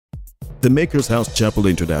The Maker's House Chapel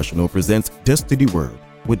International presents Destiny Word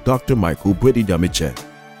with Dr. Boadi Nyamekye.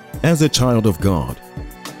 As a child of God,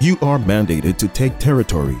 you are mandated to take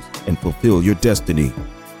territories and fulfill your destiny.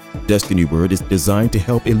 Destiny Word is designed to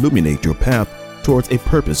help illuminate your path towards a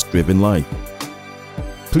purpose-driven life.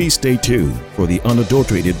 Please stay tuned for the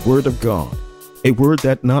unadulterated Word of God, a word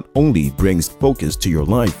that not only brings focus to your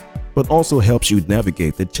life, but also helps you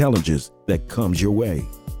navigate the challenges that comes your way.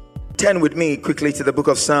 Turn with me quickly to the book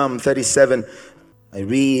of Psalm 37. I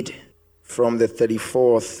read from the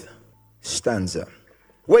 34th stanza.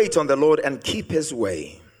 Wait on the Lord and keep his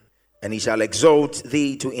way, and he shall exalt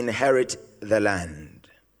thee to inherit the land.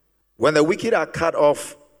 When the wicked are cut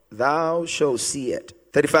off, thou shalt see it.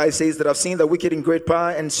 35 says that I've seen the wicked in great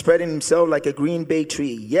power and spreading himself like a green bay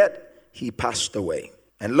tree, yet he passed away.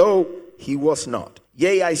 And lo, he was not.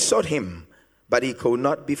 Yea, I sought him, but he could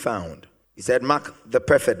not be found. He said, mark the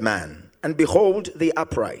perfect man, and behold the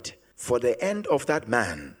upright, for the end of that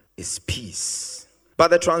man is peace. But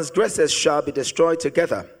the transgressors shall be destroyed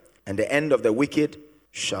together, and the end of the wicked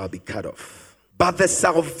shall be cut off. But the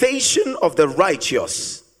salvation of the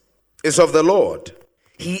righteous is of the Lord.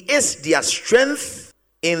 He is their strength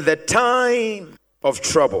in the time of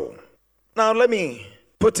trouble. Now let me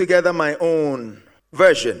put together my own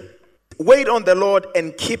version. Wait on the Lord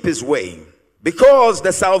and keep his way, because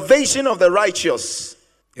the salvation of the righteous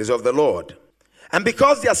is of the Lord. And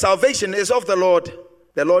because their salvation is of the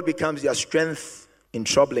Lord becomes their strength in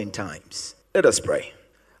troubling times. Let us pray.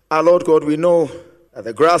 Our Lord God, we know that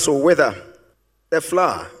the grass will wither, the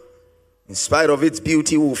flower, in spite of its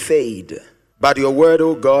beauty, will fade, but your word,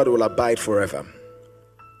 O God, will abide forever.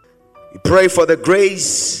 We pray for the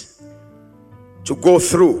grace to go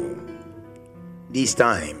through these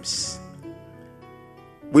times.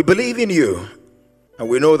 We believe in you, and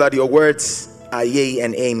we know that your words are yea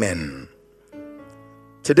and amen.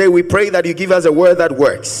 Today we pray that you give us a word that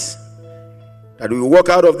works, that we walk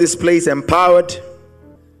out of this place empowered,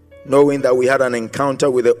 knowing that we had an encounter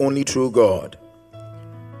with the only true God.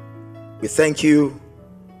 We thank you,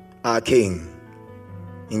 our King.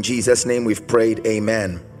 In Jesus' name we've prayed,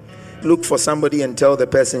 amen. Look for somebody and tell the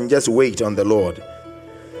person, just wait on the Lord.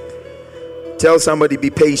 Tell somebody, be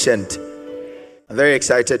patient. I'm very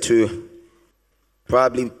excited to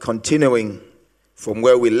probably continuing from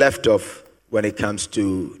where we left off when it comes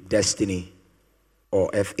to destiny,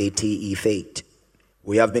 or FATE, fate.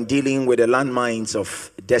 We have been dealing with the landmines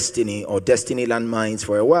of destiny, or destiny landmines,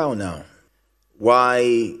 for a while now.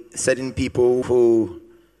 Why certain people who,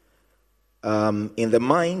 in the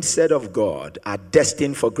mindset of God, are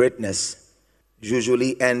destined for greatness,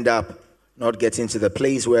 usually end up not getting to the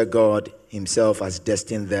place where God himself has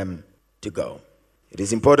destined them to go. It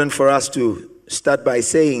is important for us to start by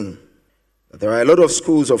saying that there are a lot of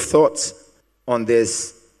schools of thought on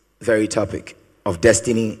this very topic of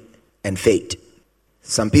destiny and fate.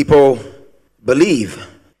 Some people believe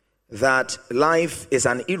that life is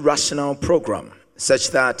an irrational program,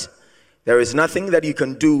 such that there is nothing that you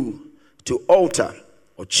can do to alter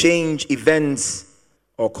or change events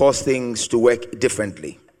or cause things to work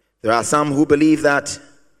differently. There are some who believe that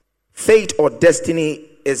fate or destiny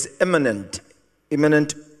is immanent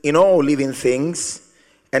in all living things,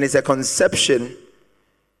 and it's a conception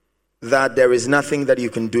that there is nothing that you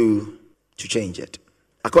can do to change it.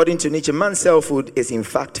 According to Nietzsche, man's selfhood is in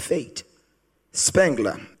fact fate.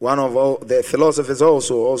 Spengler, one of all the philosophers,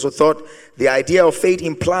 also thought the idea of fate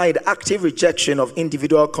implied active rejection of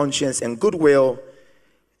individual conscience and goodwill,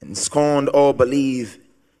 and scorned all belief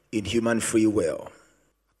in human free will.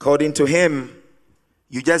 According to him,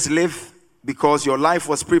 you just live because your life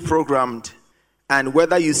was pre-programmed, and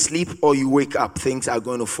whether you sleep or you wake up, things are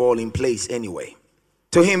going to fall in place anyway.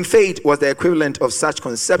 To him, fate was the equivalent of such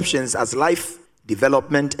conceptions as life,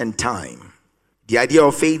 development, and time. The idea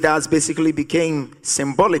of fate thus basically became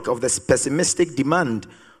symbolic of the pessimistic demand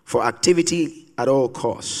for activity at all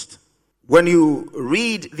cost. When you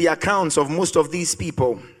read the accounts of most of these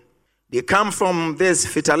people, they come from this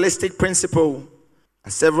fatalistic principle,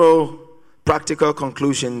 as several practical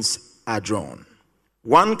conclusions are drawn.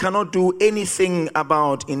 One cannot do anything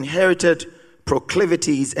about inherited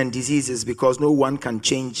proclivities and diseases because no one can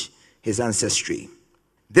change his ancestry.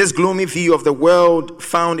 This gloomy view of the world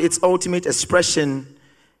found its ultimate expression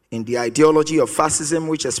in the ideology of fascism,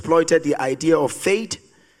 which exploited the idea of fate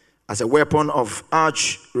as a weapon of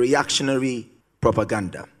arch-reactionary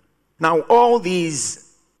propaganda. Now, all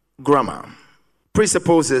these grammar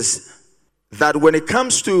presupposes that when it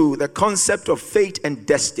comes to the concept of fate and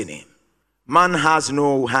destiny, man has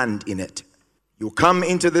no hand in it. You come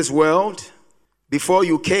into this world. Before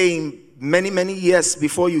you came, many years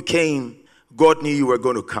before you came, God knew you were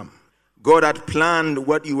going to come. God had planned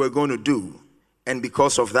what you were going to do, and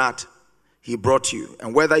because of that, he brought you.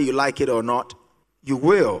 And whether you like it or not, you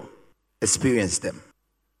will experience them.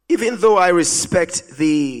 Even though I respect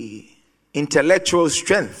the intellectual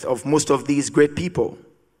strength of most of these great people,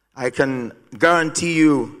 I can guarantee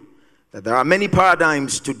you that there are many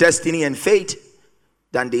paradigms to destiny and fate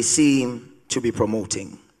than they seem to be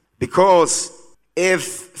promoting. Because if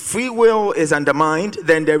free will is undermined,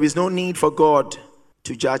 then there is no need for God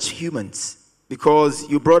to judge humans. Because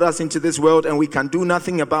you brought us into this world and we can do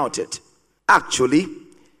nothing about it. Actually,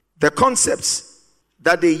 the concepts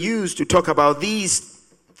that they use to talk about these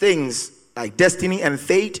things like destiny and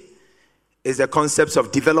fate is the concepts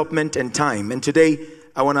of development and time. And today,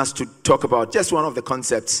 I want us to talk about just one of the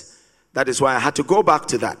concepts. That is why I had to go back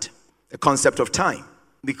to that, the concept of time.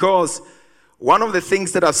 Because one of the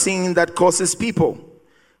things that I've seen that causes people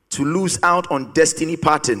to lose out on destiny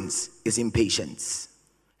patterns is impatience.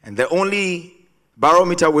 And the only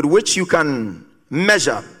barometer with which you can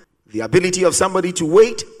measure the ability of somebody to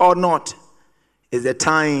wait or not is the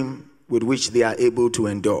time with which they are able to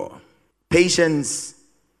endure. Patience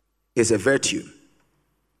is a virtue.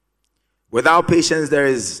 Without patience, there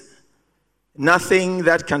is nothing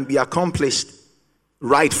that can be accomplished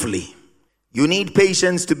rightfully. You need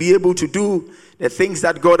patience to be able to do the things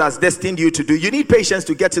that God has destined you to do. You need patience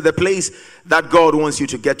to get to the place that God wants you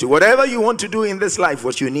to get to. Whatever you want to do in this life,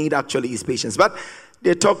 what you need actually is patience. But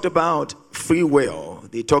they talked about free will.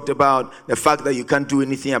 They talked about the fact that you can't do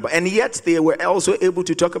anything about it. And yet they were also able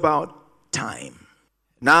to talk about time.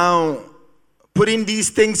 Now, putting these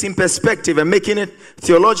things in perspective and making it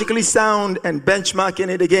theologically sound and benchmarking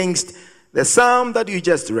it against the psalm that you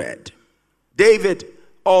just read, David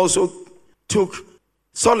also took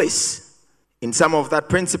solace in some of that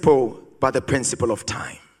principle, but the principle of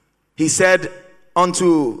time. He said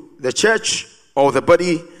unto the church or the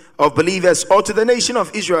body of believers or to the nation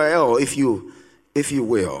of Israel, if you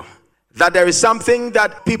will, that there is something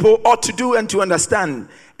that people ought to do and to understand,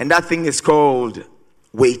 and that thing is called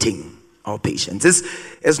waiting or patience.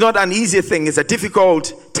 It's not an easy thing. It's a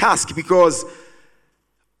difficult task because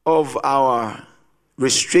of our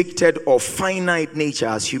restricted or finite nature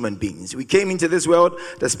as human beings. We came into this world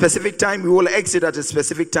at a specific time. We will exit at a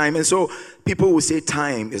specific time. And so people will say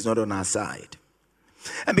time is not on our side.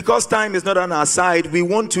 And because time is not on our side, we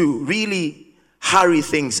want to really hurry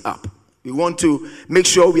things up. We want to make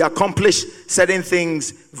sure we accomplish certain things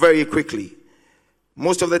very quickly.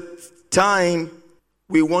 Most of the time,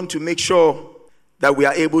 we want to make sure that we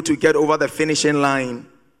are able to get over the finishing line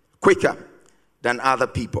quicker than other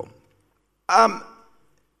people.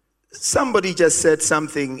 Somebody just said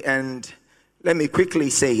something, and let me quickly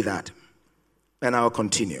say that, and I'll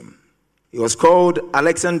continue. He was called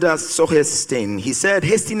Alexander Soherstein. He said,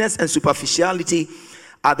 hastiness and superficiality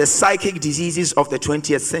are the psychic diseases of the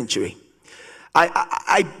 20th century.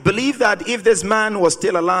 I believe that if this man was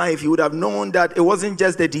still alive, he would have known that it wasn't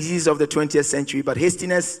just the disease of the 20th century, but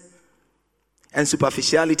hastiness and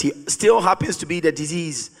superficiality still happens to be the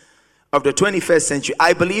disease of the 21st century.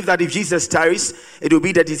 I believe that if Jesus tarries, it will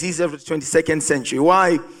be the disease of the 22nd century.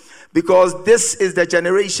 Why? Because this is the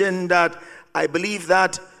generation that I believe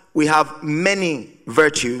that we have many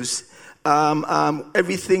virtues.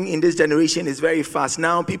 Everything in this generation is very fast.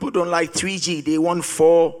 Now, people don't like 3G. They want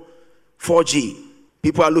 4G.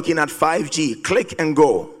 People are looking at 5G. Click and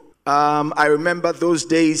go. I remember those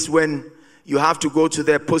days when you have to go to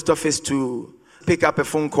the post office to pick up a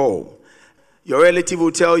phone call. Your relative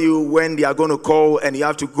will tell you when they are going to call, and you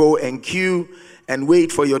have to go and queue and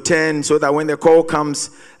wait for your turn so that when the call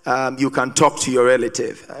comes, you can talk to your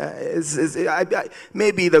relative.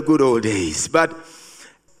 Maybe the good old days, but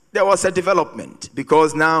there was a development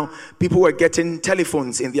because now people were getting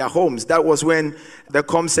telephones in their homes. That was when the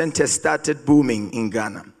comm center started booming in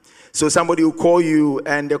Ghana. So somebody will call you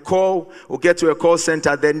and the call will get to a call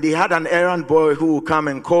center. Then they had an errand boy who will come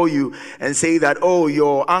and call you and say that, oh,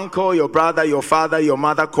 your uncle, your brother, your father, your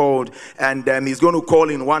mother called and he's going to call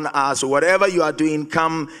in 1 hour. So whatever you are doing,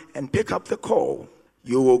 come and pick up the call.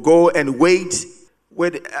 You will go and wait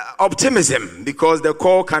with optimism because the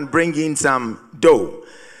call can bring in some dough.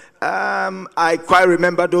 I quite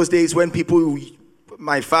remember those days when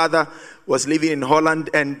my father was living in Holland,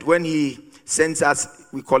 and when he sends us,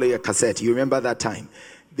 we call it a cassette. You remember that time?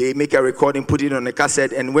 They make a recording, put it on a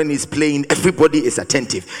cassette, and when it's playing, everybody is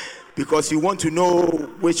attentive because you want to know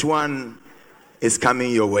which one is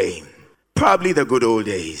coming your way. Probably the good old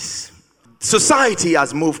days. Society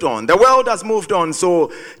has moved on. The world has moved on.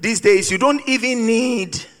 So these days, you don't even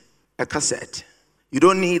need a cassette. You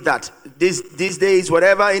don't need that. These days,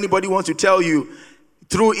 whatever anybody wants to tell you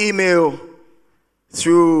through email,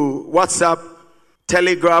 through WhatsApp,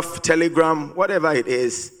 Telegram, whatever it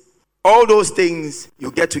is. All those things,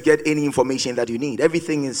 you get any information that you need.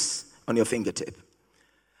 Everything is on your fingertip.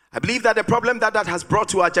 I believe that the problem that has brought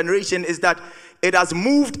to our generation is that it has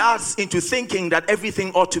moved us into thinking that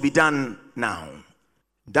everything ought to be done now.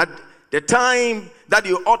 That the time that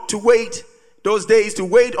you ought to wait, those days to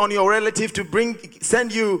wait on your relative to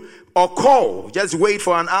send you or call, just wait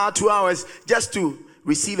for an hour, 2 hours, just to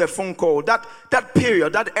receive a phone call. That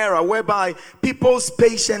period, that era whereby people's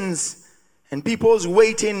patience and people's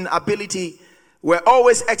waiting ability were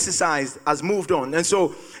always exercised has moved on. And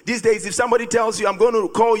so these days, if somebody tells you, I'm going to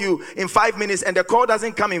call you in 5 minutes, and the call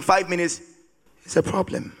doesn't come in 5 minutes, it's a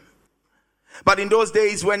problem. But in those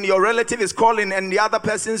days, when your relative is calling and the other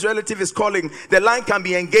person's relative is calling, the line can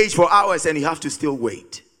be engaged for hours and you have to still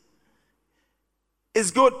wait.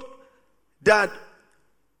 It's good that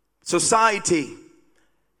society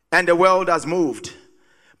and the world has moved,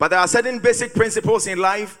 but there are certain basic principles in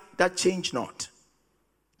life that change not.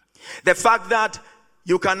 The fact that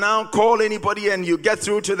you can now call anybody and you get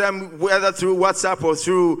through to them, whether through WhatsApp or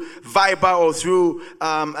through Viber or through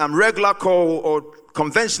regular call or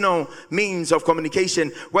conventional means of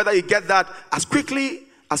communication, whether you get that as quickly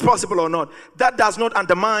as possible or not, that does not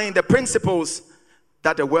undermine the principles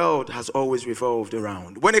that the world has always revolved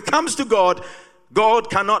around. When it comes to God, God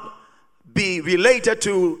cannot be related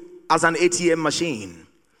to as an ATM machine,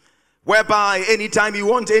 whereby anytime you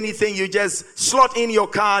want anything, you just slot in your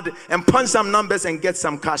card and punch some numbers and get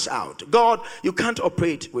some cash out. God, you can't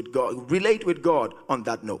operate with God, relate with God on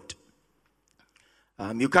that note.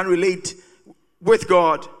 You can relate with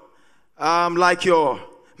God like your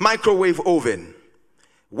microwave oven,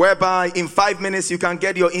 whereby in 5 minutes you can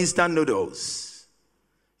get your instant noodles.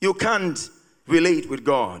 You can't relate with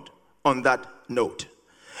God on that note.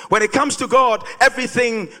 When it comes to God,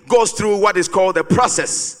 everything goes through what is called the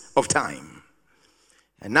process of time.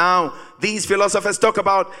 And now these philosophers talk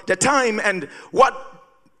about the time, and what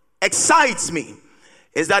excites me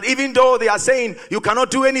is that even though they are saying you cannot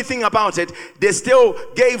do anything about it, they still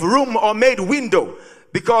gave room or made window.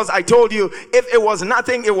 Because I told you, if it was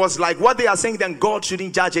nothing, it was like what they are saying, then God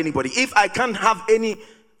shouldn't judge anybody. If I can't have any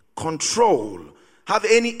control, have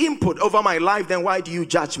any input over my life, then why do you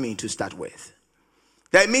judge me to start with?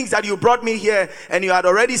 That means that you brought me here and you had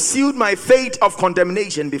already sealed my fate of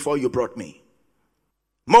condemnation before you brought me.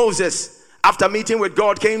 Moses, after meeting with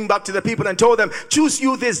God, came back to the people and told them, choose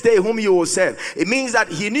you this day whom you will serve. It means that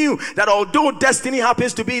he knew that although destiny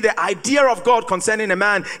happens to be the idea of God concerning a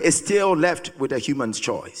man, is still left with a human's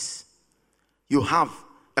choice. You have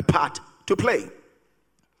a part to play.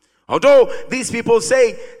 Although these people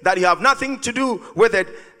say that you have nothing to do with it,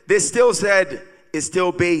 they still said it's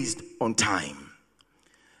still based on time.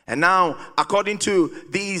 And now, according to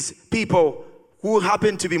these people who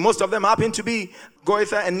happen to be, most of them happen to be,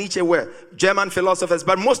 Goethe and Nietzsche were German philosophers,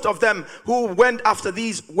 but most of them who went after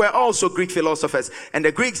these were also Greek philosophers. And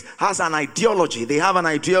the Greeks has an ideology. They have an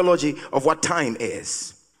ideology of what time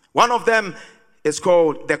is. One of them is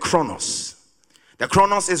called the chronos. The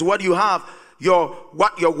chronos is what you have, your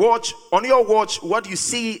watch, on your watch, what you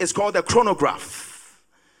see is called the chronograph.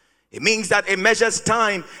 It means that it measures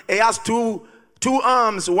time. It has two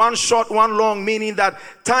arms, one short, one long, meaning that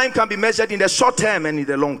time can be measured in the short term and in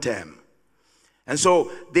the long term. And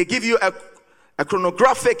so they give you a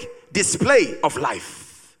chronographic display of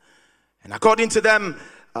life. And according to them,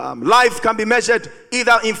 life can be measured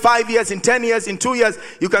either in 5 years, in 10 years, in 2 years.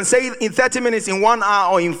 You can say in 30 minutes, in 1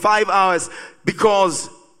 hour, or in 5 hours because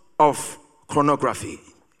of chronography,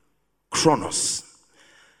 chronos.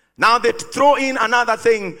 Now they throw in another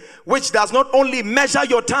thing which does not only measure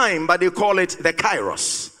your time, but they call it the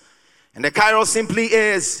kairos. And the kairos simply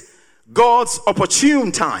is God's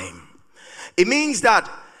opportune time. It means that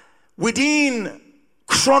within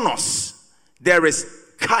chronos, there is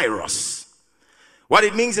kairos. What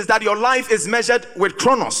it means is that your life is measured with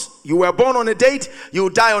chronos. You were born on a date, you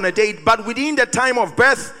die on a date, but within the time of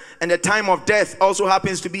birth and the time of death also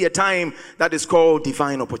happens to be a time that is called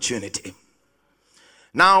divine opportunity.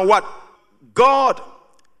 Now, what God,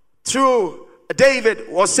 through David,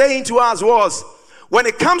 was saying to us was, when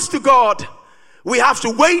it comes to God, we have to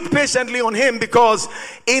wait patiently on him, because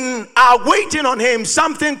in our waiting on him,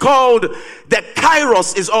 something called the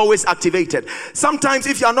kairos is always activated. Sometimes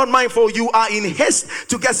if you are not mindful, you are in haste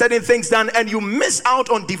to get certain things done and you miss out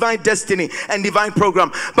on divine destiny and divine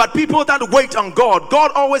program. But people that wait on God,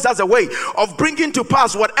 God always has a way of bringing to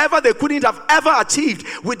pass whatever they couldn't have ever achieved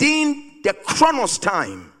within the chronos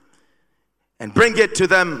time, and bring it to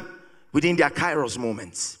them within their kairos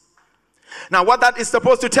moments. Now what that is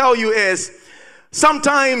supposed to tell you is,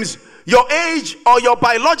 sometimes your age or your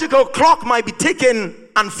biological clock might be ticking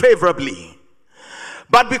unfavorably.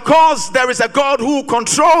 But because there is a God who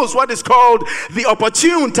controls what is called the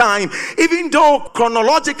opportune time, even though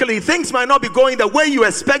chronologically things might not be going the way you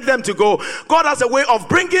expect them to go, God has a way of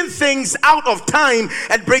bringing things out of time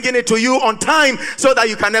and bringing it to you on time so that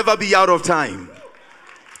you can never be out of time.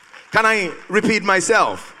 Can I repeat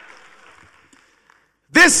myself?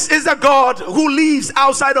 This is a God who lives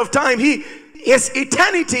outside of time. His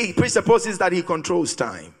eternity presupposes that he controls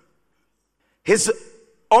time. His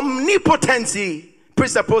omnipotency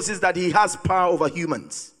presupposes that he has power over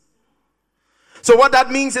humans. So what that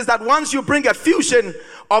means is that once you bring a fusion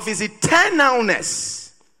of his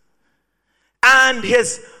eternalness and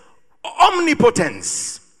his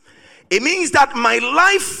omnipotence, it means that my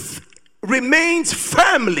life remains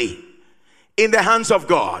firmly in the hands of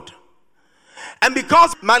God. And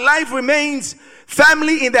because my life remains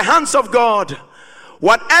firmly in the hands of God,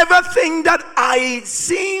 whatever thing that I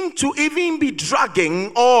seem to even be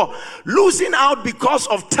dragging or losing out because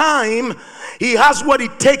of time, he has what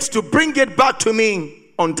it takes to bring it back to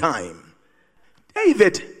me on time.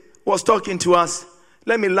 David was talking to us.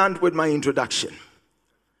 Let me land with my introduction.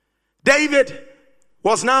 David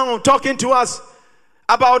was now talking to us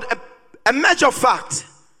about a major fact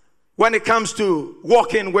when it comes to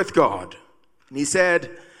walking with God. And he said,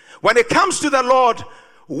 when it comes to the Lord,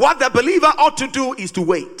 what the believer ought to do is to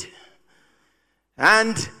wait.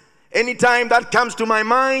 And anytime that comes to my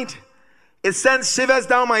mind, it sends shivers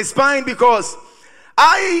down my spine because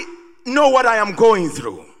I know what I am going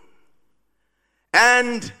through.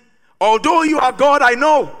 And although you are God, I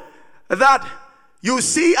know that you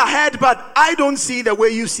see ahead, but I don't see the way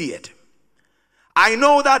you see it. I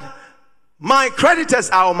know that my creditors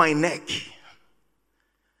are on my neck.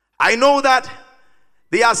 I know that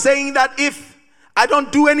they are saying that if I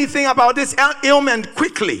don't do anything about this ailment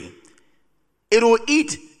quickly, it will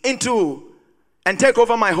eat into and take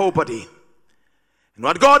over my whole body. And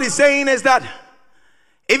what God is saying is that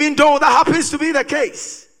even though that happens to be the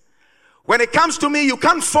case, when it comes to me, you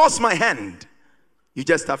can't force my hand. You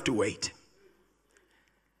just have to wait.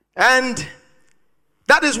 And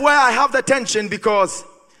that is where I have the tension, because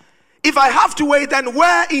if I have to wait, then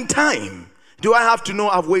where in time do I have to know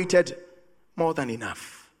I've waited more than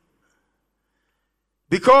enough?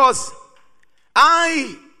 Because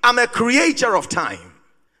I am a creature of time,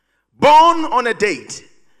 born on a date,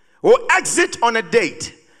 or exit on a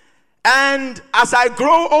date. And as I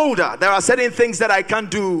grow older, there are certain things that I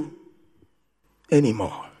can't do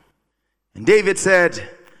anymore. And David said,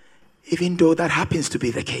 even though that happens to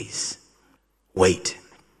be the case, wait.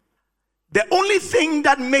 The only thing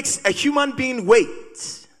that makes a human being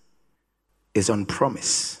wait is on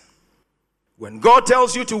promise. When God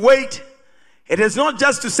tells you to wait, it is not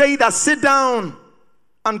just to say that sit down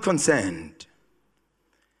unconcerned.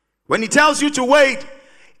 When he tells you to wait,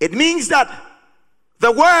 it means that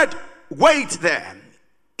the word wait there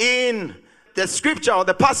in the scripture or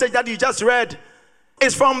the passage that you just read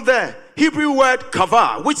is from the Hebrew word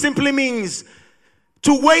kavah, which simply means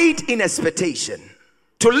to wait in expectation,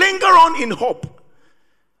 to linger on in hope,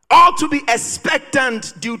 or to be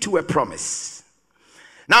expectant due to a promise.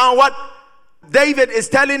 Now, what David is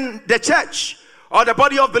telling the church or the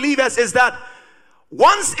body of believers is that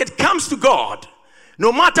once it comes to God,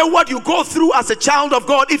 no matter what you go through as a child of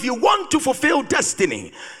God, if you want to fulfill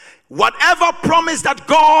destiny, whatever promise that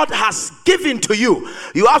God has given to you,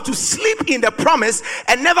 you have to sleep in the promise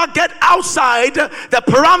and never get outside the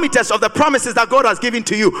parameters of the promises that God has given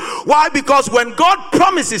to you. Why? Because when God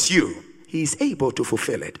promises you, he is able to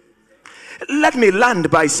fulfill it. Let me land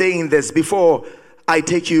by saying this before I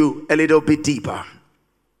take you a little bit deeper.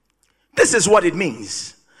 This is what it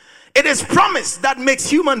means. It is promise that makes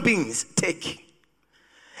human beings tick.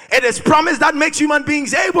 It is promise that makes human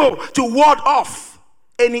beings able to ward off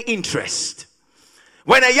any interest.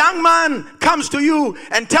 When a young man comes to you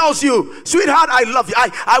and tells you, sweetheart, I love you,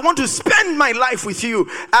 I want to spend my life with you,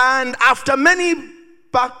 and after many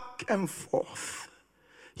back and forth,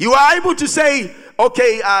 you are able to say,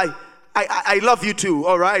 okay, I love you too,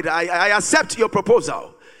 all right, I accept your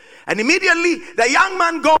proposal. And immediately the young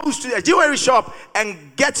man goes to a jewelry shop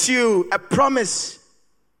and gets you a promise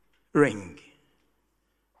ring.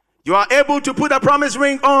 You are able to put a promise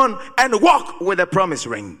ring on and walk with a promise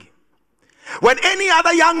ring. When any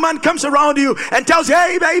other young man comes around you and tells you,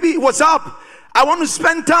 hey baby, what's up? I want to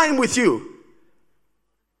spend time with you.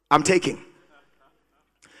 I'm taking.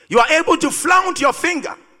 You are able to flaunt your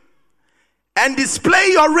finger and display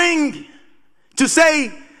your ring to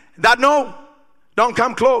say that no, don't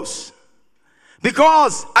come close,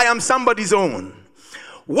 because I am somebody's own.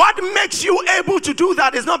 What makes you able to do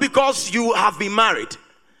that is not because you have been married,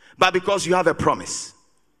 but because you have a promise.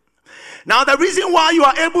 Now, the reason why you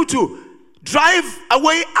are able to drive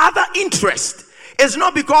away other interest is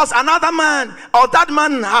not because another man or that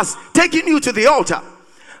man has taken you to the altar,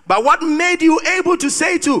 but what made you able to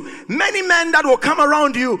say to many men that will come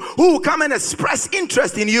around you, who will come and express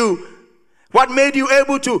interest in you, what made you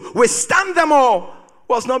able to withstand them all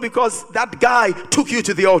was not because that guy took you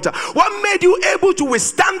to the altar. What made you able to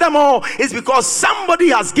withstand them all is because somebody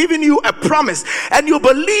has given you a promise, and you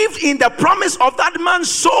believed in the promise of that man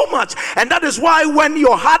so much. And that is why when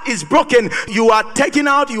your heart is broken, you are taken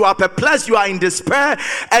out, you are perplexed, you are in despair,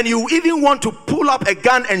 and you even want to pull up a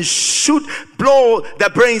gun and blow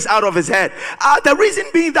the brains out of his head. The reason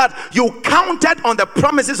being that you counted on the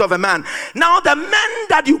promises of a man. Now, the men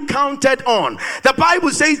that you counted on, the Bible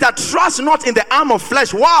says that trust not in the arm of flesh.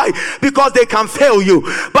 Why? Because they can fail you.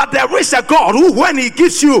 But there is a God who, when he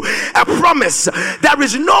gives you a promise, there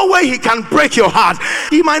is no way he can break your heart.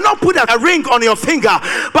 He might not put a ring on your finger,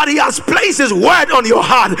 but he has placed his word on your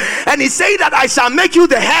heart, and he say that I shall make you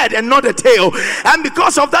the head and not the tail. And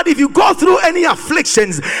because of that, if you go through any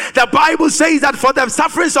afflictions, the Bible says that for the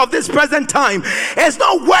sufferings of this present time is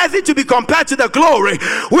not worthy to be compared to the glory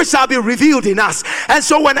which shall be revealed in us. And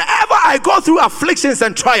so whenever I go through afflictions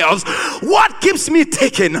and trials, what keeps me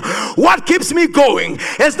taken, what keeps me going,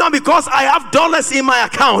 is not because I have dollars in my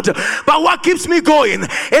account, but what keeps me going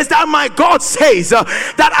is that my God says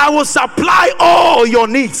that I will supply all your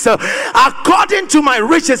needs according to my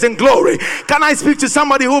riches and glory. Can I speak to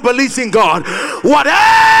somebody who believes in God?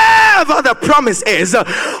 Whatever the promise is,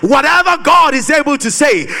 whatever God is able to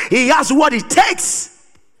say, he has what it takes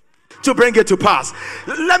to bring it to pass.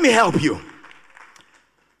 Let me help you.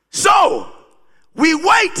 So we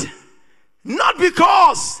wait not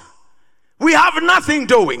because we have nothing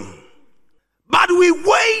doing, but we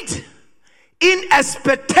wait in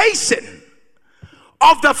expectation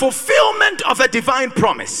of the fulfillment of a divine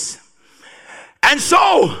promise. And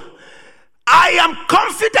so I am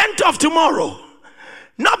confident of tomorrow,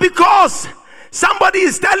 not because somebody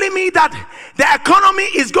is telling me that the economy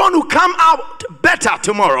is going to come out better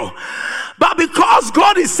tomorrow, but because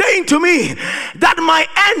God is saying to me that my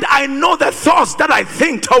end, I know the thoughts that I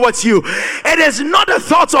think towards you. It is not the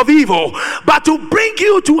thoughts of evil, but to bring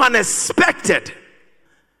you to an expected.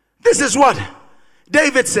 This is what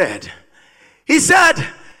David said. He said,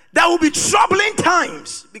 there will be troubling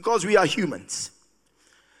times because we are humans.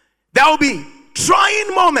 There will be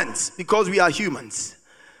trying moments because we are humans.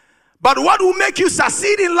 But what will make you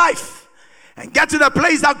succeed in life and get to the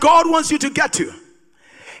place that God wants you to get to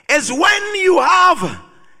is when you have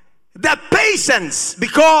the patience,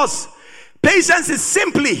 because patience is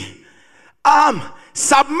simply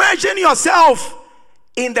submerging yourself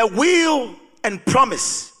in the will and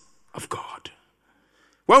promise of God.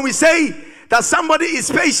 When we say that somebody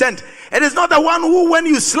is patient, it is not the one who, when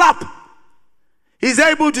you slap, he's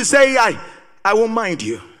able to say, I won't mind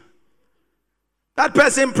you. That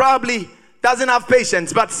person probably doesn't have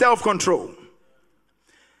patience, but self-control.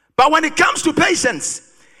 But when it comes to patience,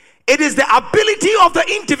 it is the ability of the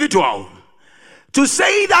individual to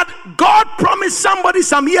say that God promised somebody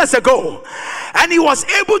some years ago, and he was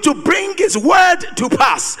able to bring his word to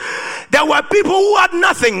pass. There were people who had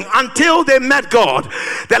nothing until they met God.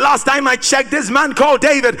 The last time I checked, this man called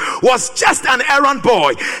David was just an errand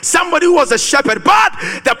boy, somebody who was a shepherd, but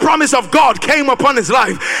the promise of God came upon his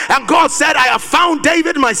life, and God said, I have found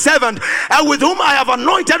David my servant, and with whom I have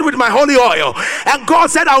anointed with my holy oil. And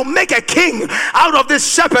God said, I'll make a king out of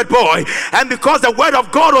this shepherd boy. And because the word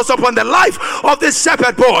of God was upon the life of this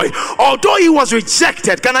shepherd boy, although he was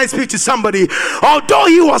rejected, can I speak to somebody? Although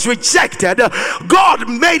he was rejected, God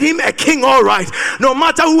made him a king, all right. No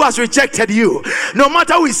matter who has rejected you, no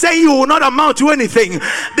matter who is saying you will not amount to anything,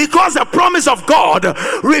 because the promise of God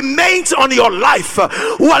remains on your life.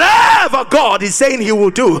 Whatever God is saying he will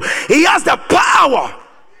do, he has the power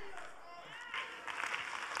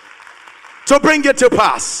to bring it to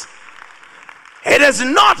pass. It is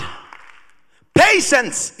not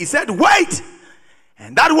patience. He said wait,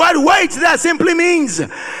 and that word wait there simply means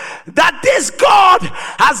that this God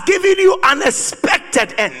has given you an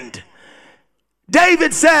expected end.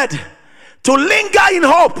 David said to linger in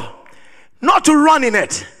hope, not to run in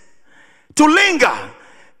it. To linger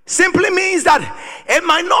simply means that it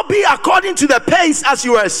might not be according to the pace as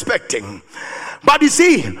you are expecting, but you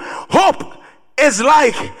see, hope is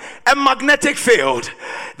like a magnetic field.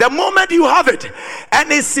 The moment you have it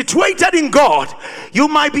and is situated in God, You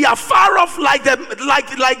might be afar off like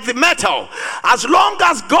the metal. As long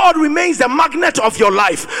as God remains the magnet of your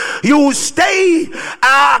life, you will stay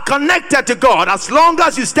connected to God. As long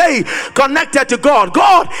as you stay connected to God,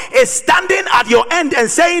 God is standing at your end and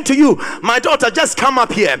saying to you, my daughter, just come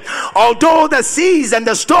up here. Although the seas and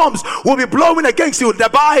the storms will be blowing against you, the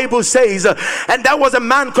Bible says, and there was a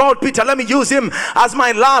man called Peter. Let me use him as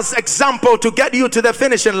my last example to get you to the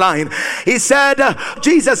finishing line. He said,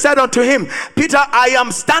 Jesus said unto him, Peter, I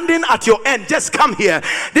am standing at your end. Just come here.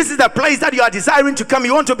 This is the place that you are desiring to come.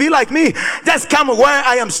 You want to be like me? Just come where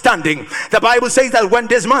I am standing. The Bible says that when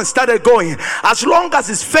this man started going, as long as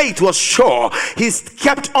his faith was sure, he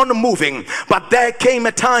kept on moving. But there came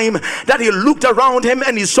a time that he looked around him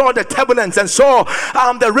and he saw the turbulence and saw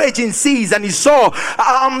the raging seas, and he saw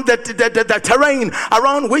the terrain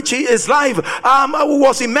around which his life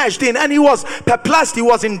was immersed in, and he was perplexed, he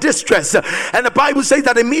was in distress. And the Bible says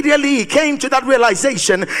that immediately he came to that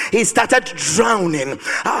realization, he started drowning.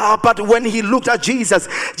 But when he looked at Jesus,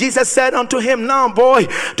 Jesus said unto him, now boy,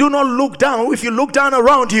 do not look down. If you look down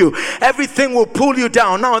around you, everything will pull you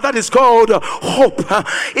down. Now that is called hope.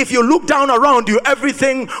 If you look down around you,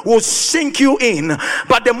 everything will sink you in.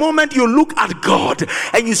 But the moment you look at God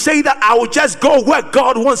and you say that I will just go where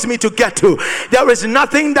God wants me to get to, there is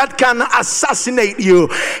nothing that can assassinate you.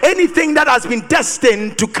 Anything that has been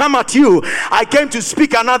destined to come at you, I came to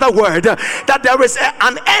speak another word, that there is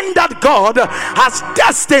an end that God has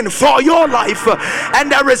destined for your life,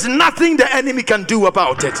 and there is nothing the enemy can do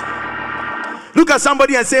about it. Look at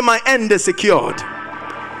somebody and say, my end is secured.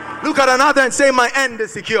 Look at another and say, my end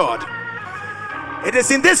is secured. It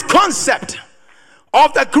is in this concept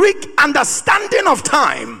of the Greek understanding of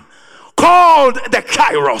time called the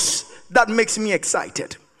kairos that makes me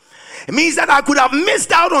excited. It means that I could have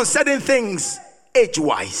missed out on certain things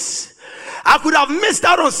age-wise. I could have missed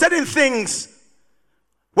out on certain things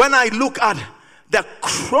when I look at the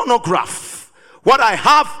chronograph, what I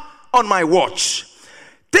have on my watch.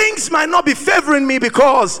 Things might not be favoring me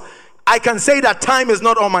because I can say that time is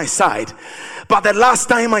not on my side. But the last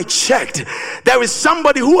time I checked, there is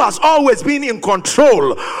somebody who has always been in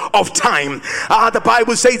control of time. The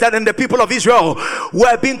Bible says that when the people of Israel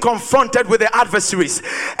were being confronted with the adversaries,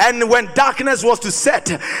 and when darkness was to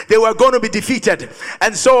set, they were going to be defeated.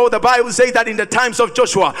 And so the Bible says that in the times of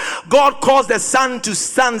Joshua, God caused the sun to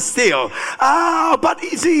stand still. But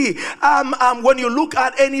you see, when you look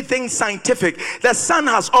at anything scientific, the sun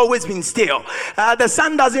has always been still. The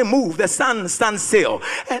sun doesn't move, the sun stands still.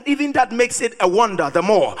 And even that makes it a wonder the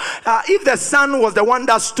more. If the sun was the one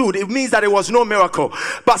that stood, it means that it was no miracle.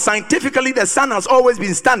 But scientifically, the sun has always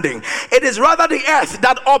been standing. It is rather the earth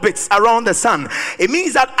that orbits around the sun. It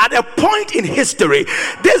means that at a point in history,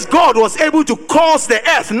 this God was able to cause the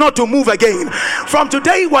earth not to move again. From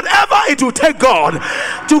today, whatever it will take God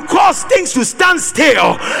to cause things to stand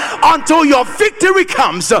still until your victory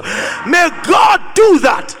comes, may God do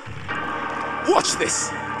that. Watch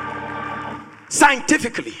this.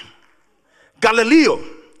 Scientifically, Galileo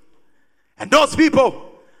and those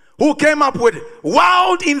people who came up with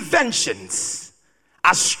wild inventions,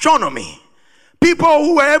 astronomy, people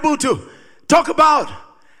who were able to talk about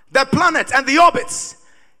the planets and the orbits,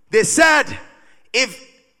 they said, if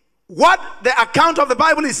what the account of the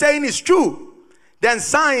Bible is saying is true, then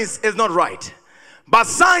science is not right. But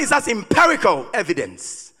science has empirical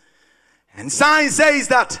evidence. And science says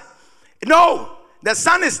that, no, the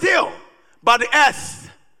sun is still, but the earth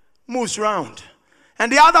moves around, and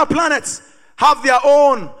the other planets have their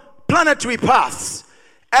own planetary paths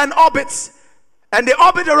and orbits, and they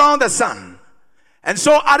orbit around the sun. And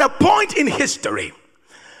so at a point in history,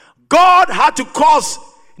 God had to cause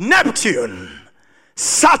Neptune,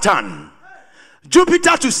 Saturn,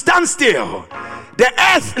 Jupiter to stand still, the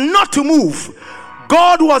earth not to move.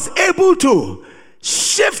 God was able to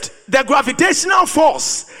shift the gravitational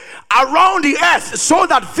force around the earth so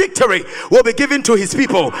that victory will be given to his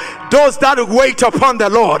people. Those that wait upon the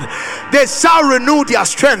Lord, they shall renew their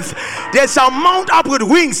strength. They shall mount up with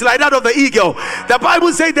wings like that of the eagle. The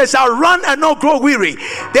Bible says they shall run and not grow weary.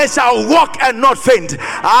 They shall walk and not faint.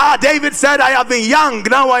 David said, I have been young,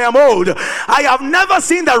 now I am old. I have never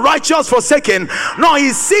seen the righteous forsaken, nor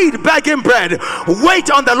his seed begging bread. Wait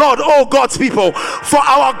on the Lord, O God's people, for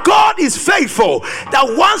our God is faithful, that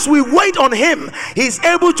once we wait on him, he is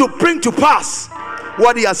able to bring to pass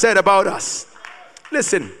what he has said about us.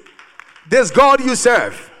 Listen, this God you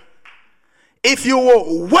serve, if you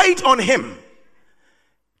will wait on him,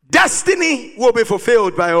 destiny will be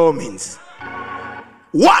fulfilled by all means.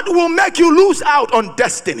 What will make you lose out on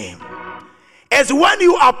destiny is when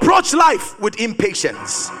you approach life with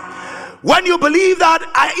impatience, When you believe that,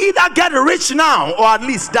 I either get rich now or at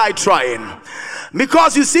least die trying.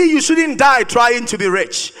 Because you see, you shouldn't die trying to be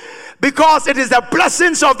rich. Because it is the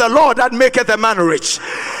blessings of the Lord that maketh a man rich,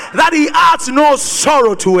 that he adds no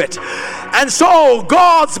sorrow to it. And so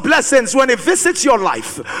God's blessings, when it visits your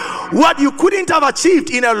life, what you couldn't have achieved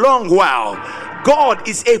in a long while, God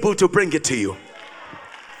is able to bring it to you.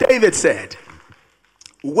 David said,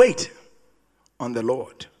 wait on the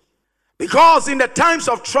Lord, because in the times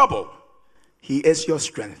of trouble, he is your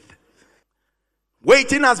strength.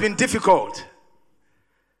 Waiting has been difficult.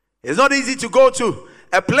 It's not easy to go to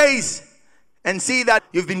a place and see that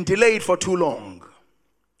you've been delayed for too long.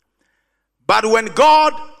 But when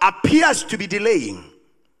God appears to be delaying,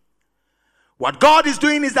 what God is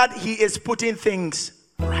doing is that he is putting things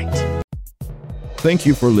right. Thank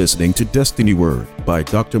you for listening to Destiny Word by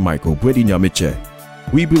Dr. Boadi Nyamekye.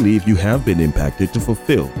 We believe you have been impacted to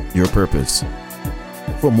fulfill your purpose.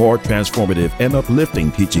 For more transformative and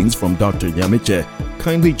uplifting teachings from Dr. Nyamekye,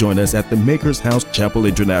 kindly join us at the Maker's House Chapel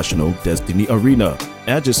International Destiny Arena,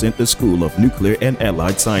 adjacent the School of Nuclear and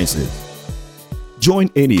Allied Sciences. Join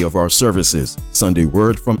any of our services: Sunday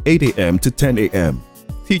Word from 8 a.m. to 10 a.m.,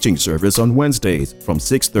 teaching service on Wednesdays from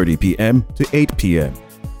 6:30 p.m. to 8 p.m.,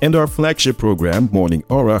 and our flagship program, Morning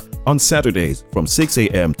Aura, on Saturdays from 6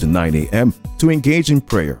 a.m. to 9 a.m. to engage in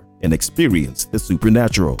prayer and experience the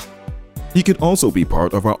supernatural. You can also be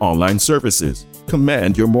part of our online services,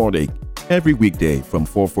 Command Your Morning, every weekday from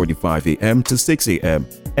 4:45 a.m. to 6 a.m.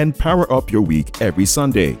 and Power Up Your Week every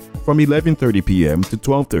Sunday from 11:30 p.m. to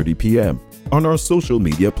 12:30 p.m. on our social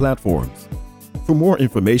media platforms. For more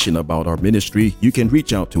information about our ministry, you can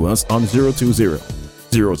reach out to us on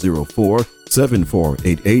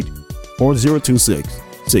 020-004-7488 or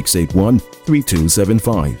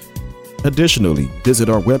 026-681-3275. Additionally, visit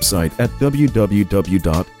our website at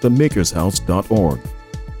www.themakershouse.org.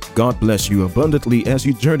 God bless you abundantly as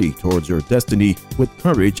you journey towards your destiny with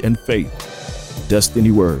courage and faith.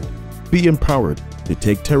 Destiny Word. Be empowered to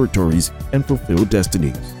take territories and fulfill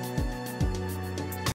destinies.